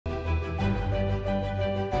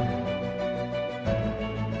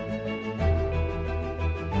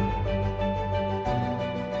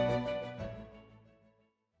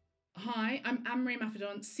Anne-Marie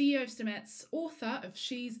Imafidon, CEO of Stemettes, author of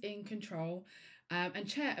She's in Control, and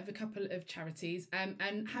chair of a couple of charities.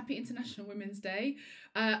 And happy International Women's Day.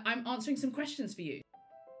 I'm answering some questions for you.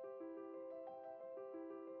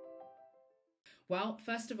 Well,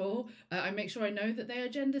 first of all, I make sure I know that they are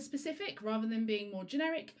gender specific rather than being more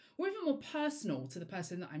generic or even more personal to the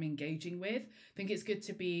person that I'm engaging with. I think it's good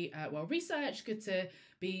to be well researched, good to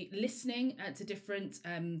be listening to different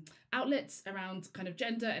outlets around kind of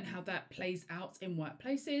gender and how that plays out in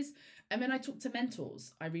workplaces. And then I talk to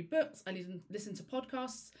mentors. I read books, I listen to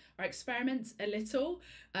podcasts, I experiment a little.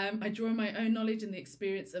 I draw on my own knowledge and the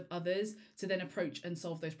experience of others to then approach and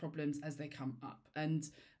solve those problems as they come up. And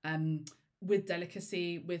with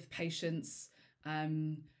delicacy, with patience,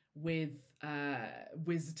 with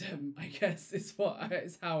wisdom, I guess is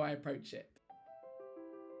how I approach it.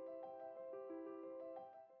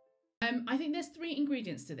 I think there's 3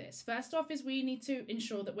 ingredients to this. First off is we need to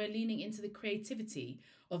ensure that we're leaning into the creativity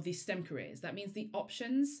of these STEM careers. That means the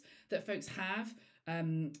options that folks have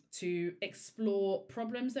to explore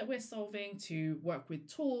problems that we're solving, to work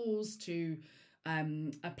with tools, to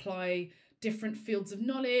apply different fields of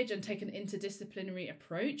knowledge and take an interdisciplinary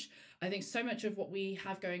approach. I think so much of what we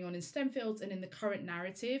have going on in STEM fields and in the current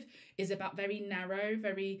narrative is about very narrow,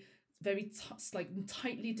 very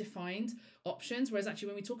tightly defined options. Whereas actually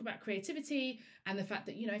when we talk about creativity and the fact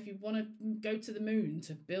that, you know, if you want to go to the moon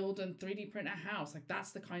to build and 3D print a house, like that's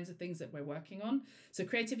the kinds of things that we're working on. So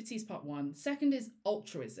creativity is part 1. Second is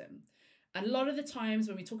altruism. And a lot of the times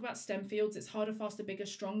when we talk about STEM fields, it's harder, faster, bigger,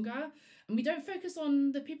 stronger. And we don't focus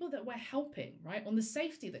on the people that we're helping, right? On the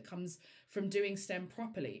safety that comes from doing STEM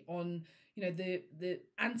properly, on, you know, the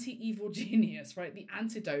anti-evil genius, right? The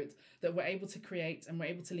antidote that we're able to create and we're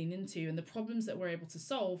able to lean into, and the problems that we're able to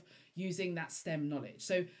solve using that STEM knowledge.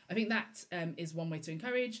 So I think that is one way to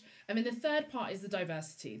encourage. And then the third part is the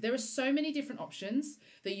diversity. There are so many different options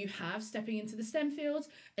that you have stepping into the STEM field.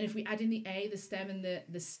 And if we add in the A, the STEM and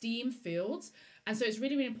the STEAM fields. And so it's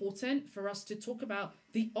really, really important for us to talk about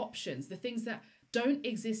the options, the things that don't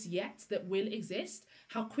exist yet that will exist,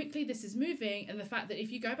 how quickly this is moving, and the fact that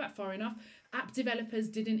if you go back far enough, app developers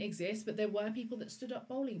didn't exist, but there were people that stood up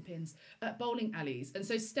bowling pins at bowling alleys. And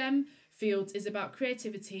so STEM fields is about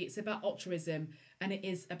creativity, it's about altruism, and it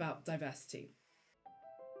is about diversity.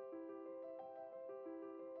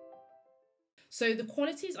 So the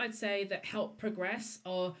qualities I'd say that help progress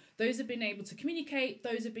are those of being able to communicate,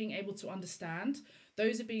 those of being able to understand,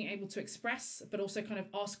 those of being able to express, but also kind of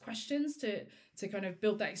ask questions to kind of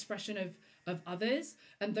build that expression of others,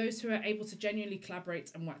 and those who are able to genuinely collaborate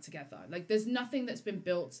and work together. Like there's nothing that's been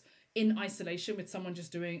built in isolation with someone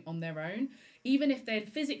just doing on their own. Even if they're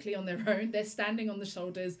physically on their own, they're standing on the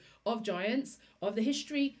shoulders of giants, of the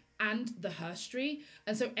history and the herstory.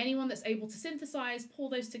 And so anyone that's able to synthesize, pull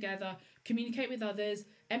those together, communicate with others,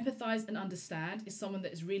 empathize and understand is someone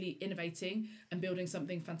that is really innovating and building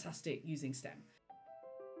something fantastic using STEM.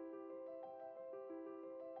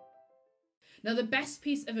 Now, the best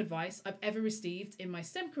piece of advice I've ever received in my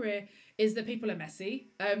STEM career is that people are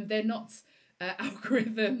messy. They're not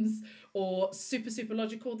algorithms or super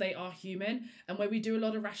logical. They are human. And where we do a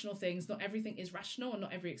lot of rational things, not everything is rational and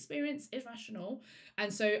not every experience is rational.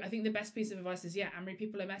 And so I think the best piece of advice is, yeah, Anne-Marie,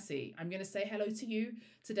 people are messy. I'm going to say hello to you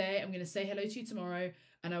today. I'm going to say hello to you tomorrow.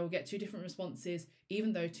 And I will get 2 different responses,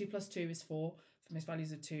 even though 2 + 2 is 4. For most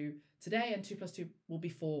values of 2 today, and 2 + 2 will be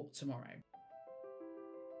 4 tomorrow.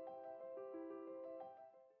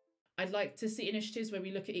 I'd like to see initiatives where we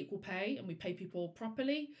look at equal pay and we pay people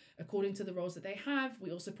properly according to the roles that they have.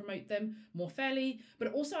 We also promote them more fairly,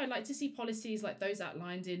 but also I'd like to see policies like those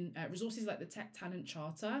outlined in resources like the Tech Talent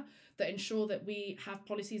Charter that ensure that we have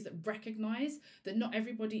policies that recognise that not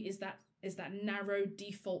everybody is that narrow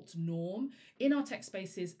default norm in our tech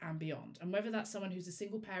spaces and beyond. And whether that's someone who's a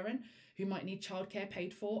single parent who might need childcare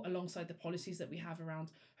paid for alongside the policies that we have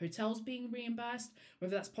around hotels being reimbursed,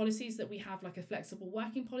 whether that's policies that we have like a flexible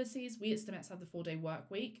working policies. We at Stemettes have the 4-day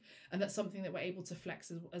work week, and that's something that we're able to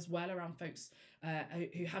flex as well around folks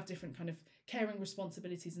who have different kind of caring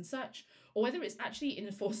responsibilities and such, or whether it's actually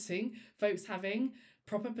enforcing folks having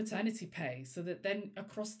proper paternity pay so that then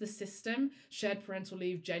across the system, shared parental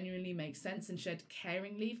leave genuinely makes sense, and shared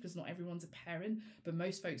caring leave, because not everyone's a parent, but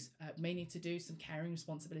most folks may need to do some caring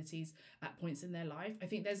responsibilities at points in their life. I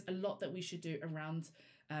think there's a lot that we should do around,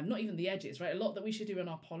 not even the edges, right? A lot that we should do in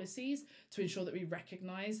our policies to ensure that we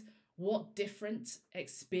recognise what different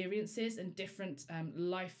experiences and different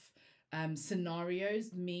life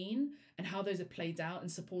scenarios mean, and how those are played out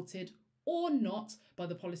and supported or not by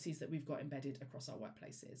the policies that we've got embedded across our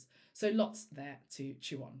workplaces. So lots there to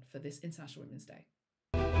chew on for this International Women's Day.